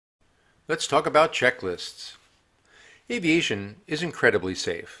Let's talk about checklists. Aviation is incredibly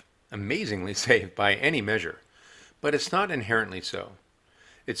safe, amazingly safe by any measure, but it's not inherently so.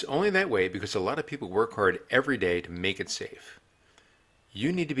 It's only that way because a lot of people work hard every day to make it safe.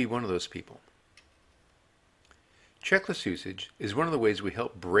 You need to be one of those people. Checklist usage is one of the ways we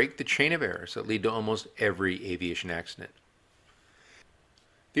help break the chain of errors that lead to almost every aviation accident.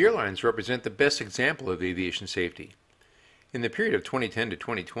 The airlines represent the best example of aviation safety. In the period of 2010 to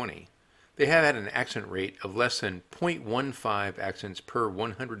 2020, they have had an accident rate of less than 0.15 accidents per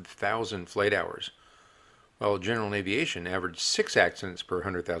 100,000 flight hours, while general aviation averaged 6 accidents per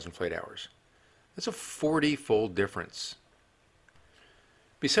 100,000 flight hours. That's a 40-fold difference.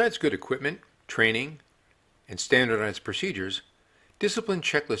 Besides good equipment, training, and standardized procedures, disciplined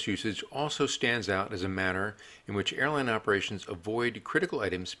checklist usage also stands out as a manner in which airline operations avoid critical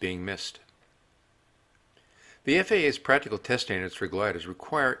items being missed. The FAA's practical test standards for gliders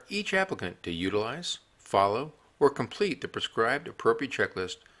require each applicant to utilize, follow, or complete the prescribed appropriate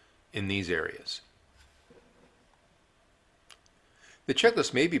checklist in these areas. The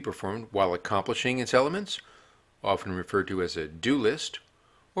checklist may be performed while accomplishing its elements, often referred to as a do list,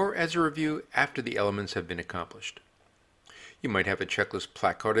 or as a review after the elements have been accomplished. You might have a checklist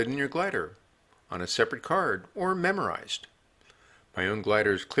placarded in your glider, on a separate card, or memorized. My own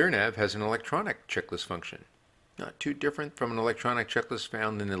glider's ClearNav has an electronic checklist function, not too different from an electronic checklist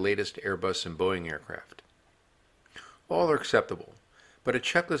found in the latest Airbus and Boeing aircraft. All are acceptable, but a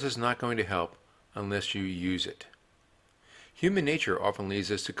checklist is not going to help unless you use it. Human nature often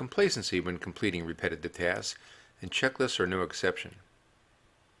leads us to complacency when completing repetitive tasks, and checklists are no exception.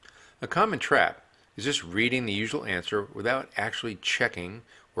 A common trap is just reading the usual answer without actually checking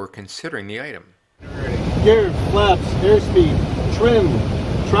or considering the item. Gear, flaps, airspeed, trim,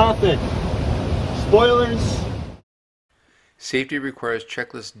 traffic, spoilers. Safety requires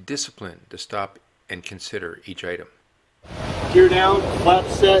checklist discipline to stop and consider each item. Gear down, flap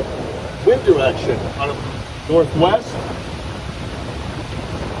set, wind direction on a northwest.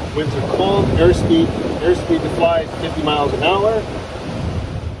 Winds are calm, airspeed to fly 50 miles an hour.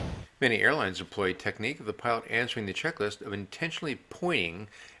 Many airlines employ a technique of the pilot answering the checklist of intentionally pointing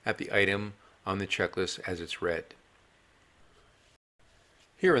at the item on the checklist as it's read.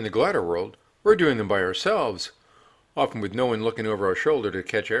 Here in the glider world, we're doing them by ourselves, often with no one looking over our shoulder to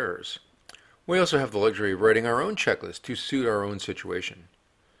catch errors. We also have the luxury of writing our own checklist to suit our own situation.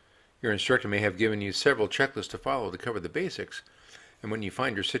 Your instructor may have given you several checklists to follow to cover the basics, and when you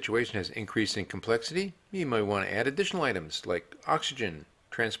find your situation has increased in complexity, you might want to add additional items like oxygen,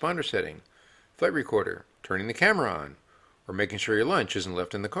 transponder setting, flight recorder, turning the camera on, or making sure your lunch isn't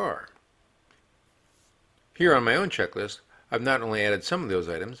left in the car. Here on my own checklist, I've not only added some of those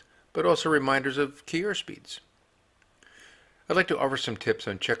items, but also reminders of key airspeeds. I'd like to offer some tips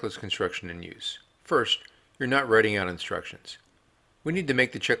on checklist construction and use. First, you're not writing out instructions. We need to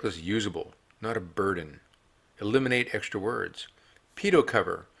make the checklist usable, not a burden. Eliminate extra words. Pitot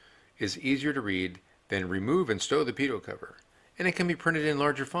cover is easier to read than remove and stow the pitot cover, and it can be printed in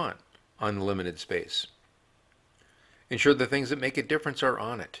larger font on the limited space. Ensure the things that make a difference are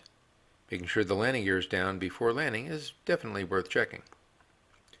on it. Making sure the landing gear is down before landing is definitely worth checking.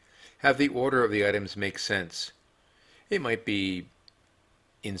 Have the order of the items make sense. It might be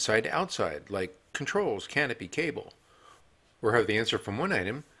inside to outside, like controls, canopy, cable, or have the answer from one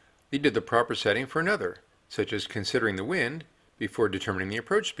item lead to the proper setting for another, such as considering the wind before determining the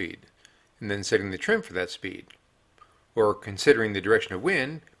approach speed, and then setting the trim for that speed, or considering the direction of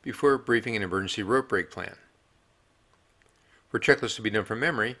wind before briefing an emergency rope brake plan. For checklists to be done from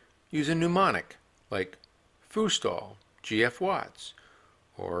memory, use a mnemonic like Foostall, GF Watts,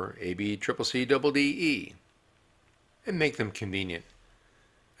 or ABCCCDDE, and make them convenient.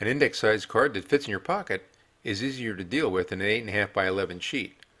 An index-sized card that fits in your pocket is easier to deal with than an 8.5 by 11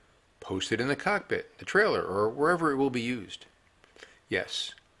 sheet. Post it in the cockpit, the trailer, or wherever it will be used.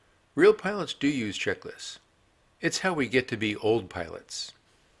 Yes, real pilots do use checklists. It's how we get to be old pilots.